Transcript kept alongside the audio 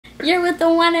You're with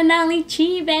the one and only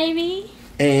Chibaby.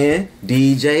 And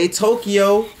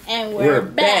Djtokyo. And we're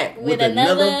back with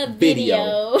another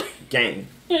video. Gang.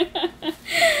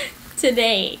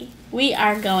 Today, we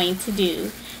are going to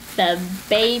do the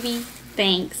baby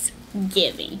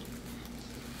Thanksgiving.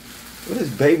 What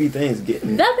is baby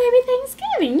Thanksgiving? The baby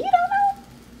Thanksgiving. You don't know?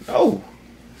 Oh.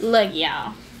 Look,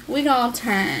 y'all. We're going to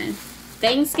turn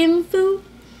Thanksgiving food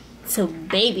to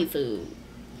baby food.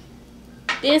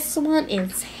 This one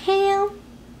is ham.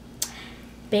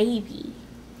 Baby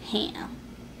ham.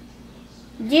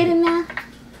 Get it now?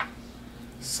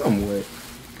 Somewhat.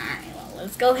 Alright, well,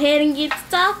 let's go ahead and get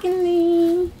talking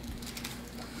then.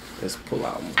 Let's pull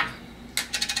out my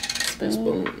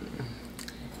spoon.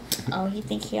 Oh, he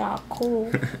think he all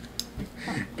cool.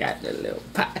 Got the little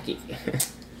pocket.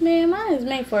 Man, mine is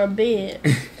made for a bed.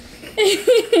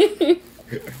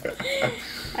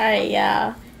 Alright,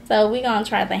 y'all. So we gonna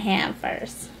try the ham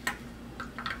first.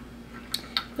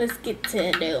 Let's get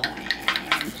to doing.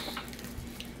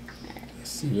 Let's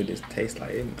see what this tastes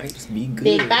like. It might just be good.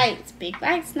 Big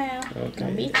bites now. Okay.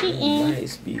 Don't be cheating. It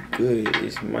might be good.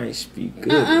 It might be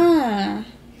good.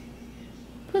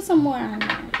 Put some more on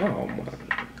there. Oh my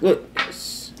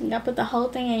goodness. You gotta put the whole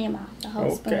thing in your mouth. The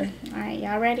whole spoon. Alright,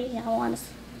 y'all ready? Y'all wanna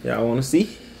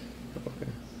see? Okay.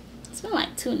 It smells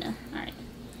like tuna. Alright.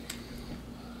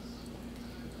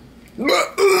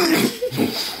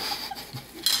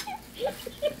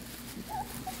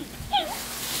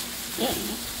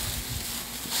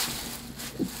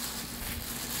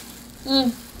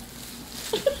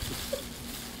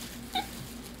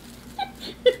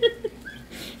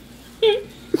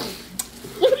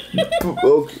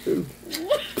 Okay.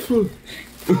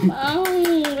 Come on,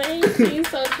 why you being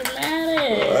so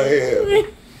dramatic? I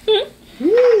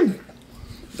am.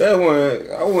 That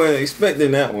one, I wasn't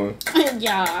expecting that one.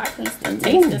 Y'all, I can still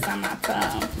taste this on my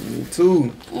tongue. Me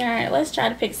too. Alright, let's try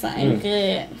to pick something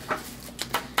good.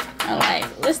 Alright,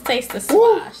 let's taste the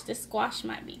squash. This squash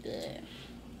might be good.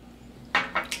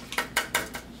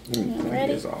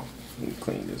 Ready? Let me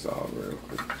clean this off real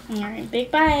quick. Alright,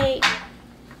 big bite.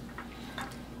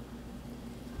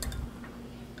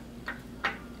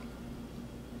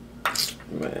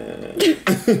 Man.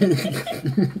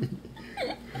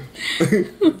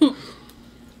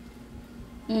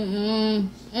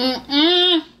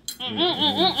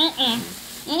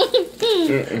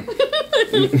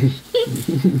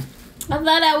 I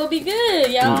thought that would be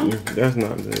good, y'all. That's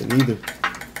not good either.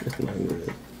 That's not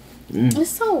good. It's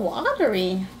so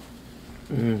watery.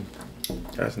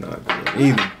 That's not good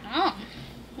either.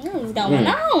 What's going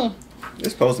on?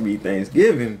 It's supposed to be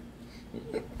Thanksgiving.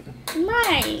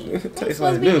 Right. It tastes I'm like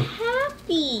supposed to be this.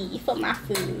 happy for my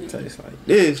food. It tastes like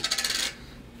this.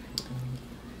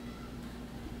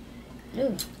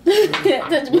 Ooh.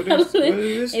 What is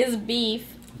this? It's beef.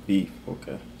 Beef.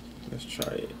 Okay. Let's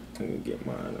try it. Let me get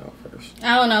mine out first.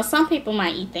 I don't know. Some people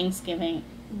might eat Thanksgiving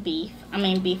beef. I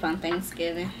mean beef on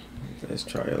Thanksgiving. Let's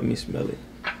try it. Let me smell it.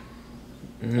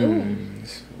 Ooh.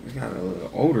 It's got a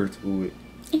little odor to it.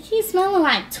 It keeps smelling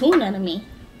like tuna to me.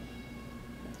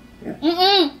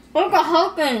 Look at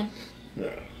Hulkin.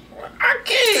 I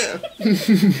can't.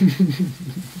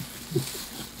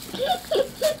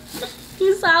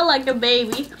 You sound like a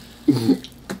baby.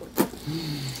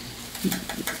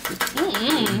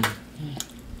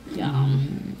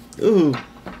 Yum. Ooh.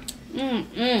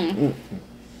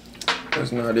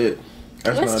 That's not it.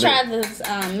 Let's try this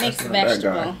mixed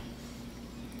vegetable.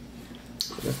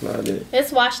 That's not it.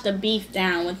 Let's wash the beef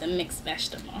down with the mixed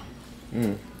vegetable.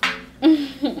 I'm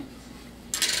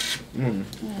gonna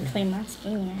clean my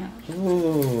spoon out.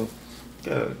 Oh,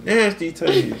 got a nasty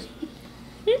taste.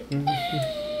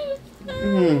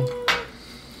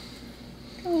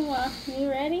 Come on, you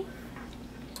ready?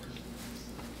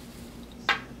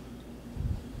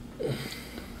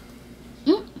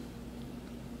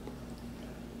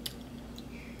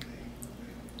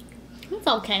 It's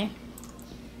okay.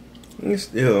 I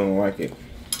still don't like it.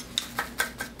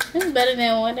 It's better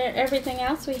than everything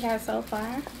else we had so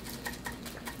far.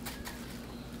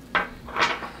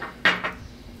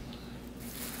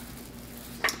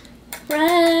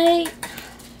 Right.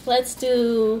 Let's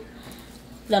do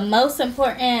the most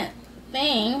important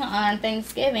thing on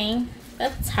Thanksgiving,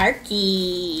 the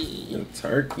turkey. The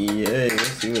turkey, yeah. Let's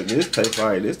see what this tastes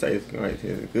like. This tastes like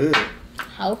it's good.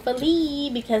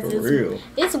 Hopefully, because For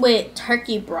it's with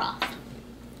turkey broth.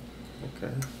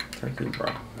 Okay, turkey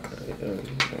broth.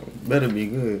 Better be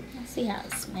good. Let's see how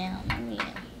it smells.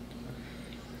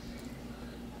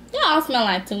 Y'all all smell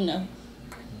like tuna.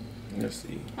 Let's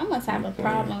see. I must have a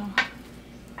problem.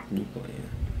 You playing.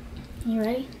 You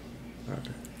ready? Alright.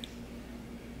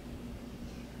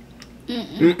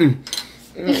 Mm-mm.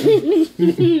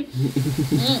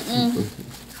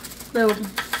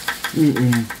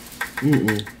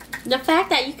 The fact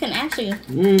that you can actually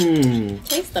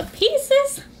taste the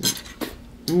pieces.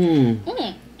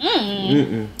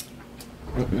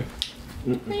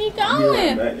 Where you going? Be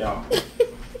right back, y'all. Be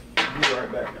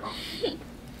right back, y'all.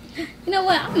 You know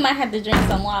what? I might have to drink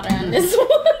some water on this one.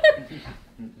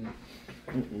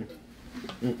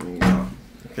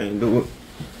 Can't do it.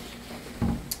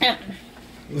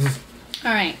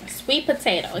 Alright, sweet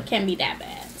potato. It can't be that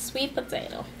bad. Sweet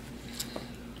potato.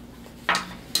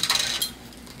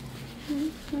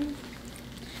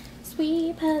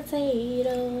 Sweet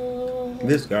potato.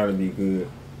 This gotta be good.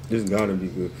 This gotta be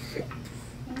good.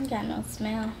 I got no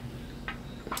smell.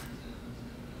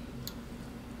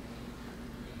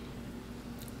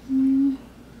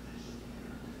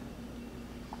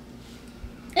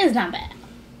 It's not bad.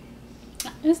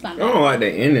 It's not bad. I don't like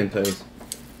that ending taste.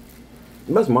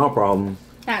 That's my problem.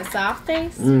 That soft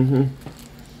taste? The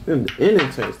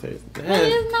ending taste. But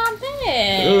it's not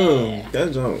bad. Ugh,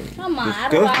 that junk. Come on,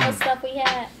 out of all the stuff we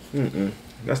had.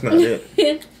 That's not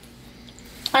it.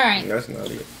 Alright. That's not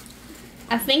it.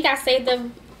 I think I saved the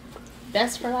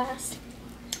best for last.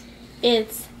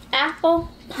 It's apple,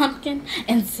 pumpkin,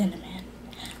 and cinnamon.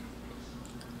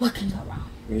 What can go wrong?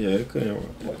 Yeah, it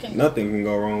couldn't. Nothing can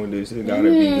go wrong with this. It gotta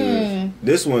be good.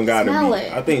 This one gotta Smell be.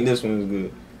 it. I think this one is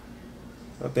good.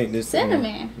 I think this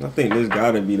cinnamon. I think this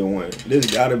gotta be the one. This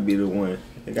gotta be the one.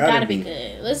 It gotta be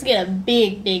good. Let's get a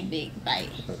big, big, big bite.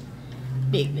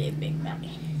 Big, big, big bite.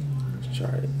 Let's try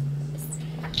it.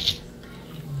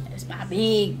 It's my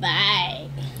big bite.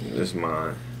 This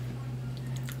mine.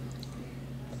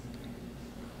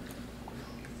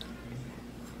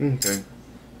 Okay.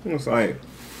 Looks like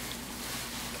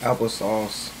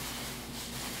applesauce.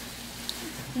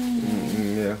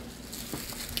 Yeah.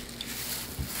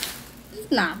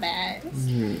 It's not bad.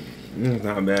 It's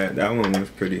not bad. That one was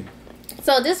pretty.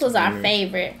 So this was our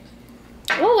favorite.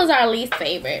 What was our least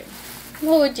favorite?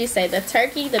 What would you say? The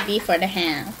turkey, the beef, or the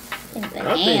ham? I think the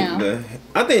ham.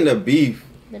 I think the beef.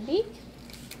 The beef?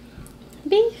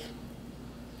 Beef?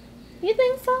 You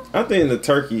think so? I think the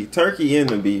turkey. Turkey and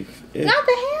the beef. Not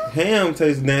the ham? Ham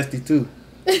tastes nasty too.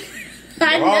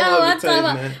 I know. I'm talking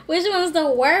about which one's the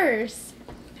worst?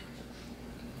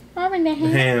 Probably the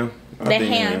ham. The ham. The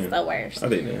ham's the worst. I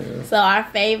think the ham. So our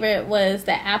favorite was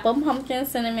the apple, pumpkin,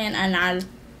 cinnamon, and our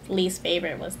least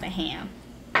favorite was the ham.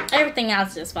 Everything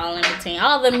else just fall in between.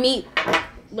 All the meat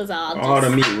was all just... All the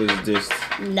meat was just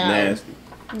nasty.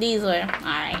 These were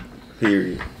alright.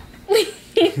 Period.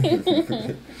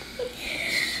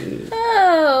 Shit.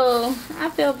 Oh, I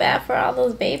feel bad for all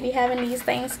those babies having these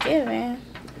Thanksgiving.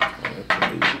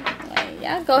 Like,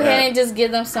 y'all go ahead and just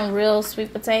give them some real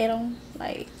sweet potato.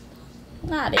 Like,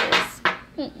 not this.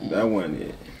 That wasn't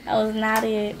it. That was not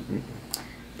it.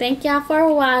 Thank y'all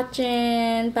for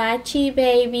watching. Bye,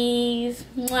 Chibabies.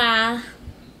 Mwah.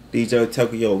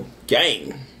 Djtokyo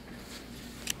gang.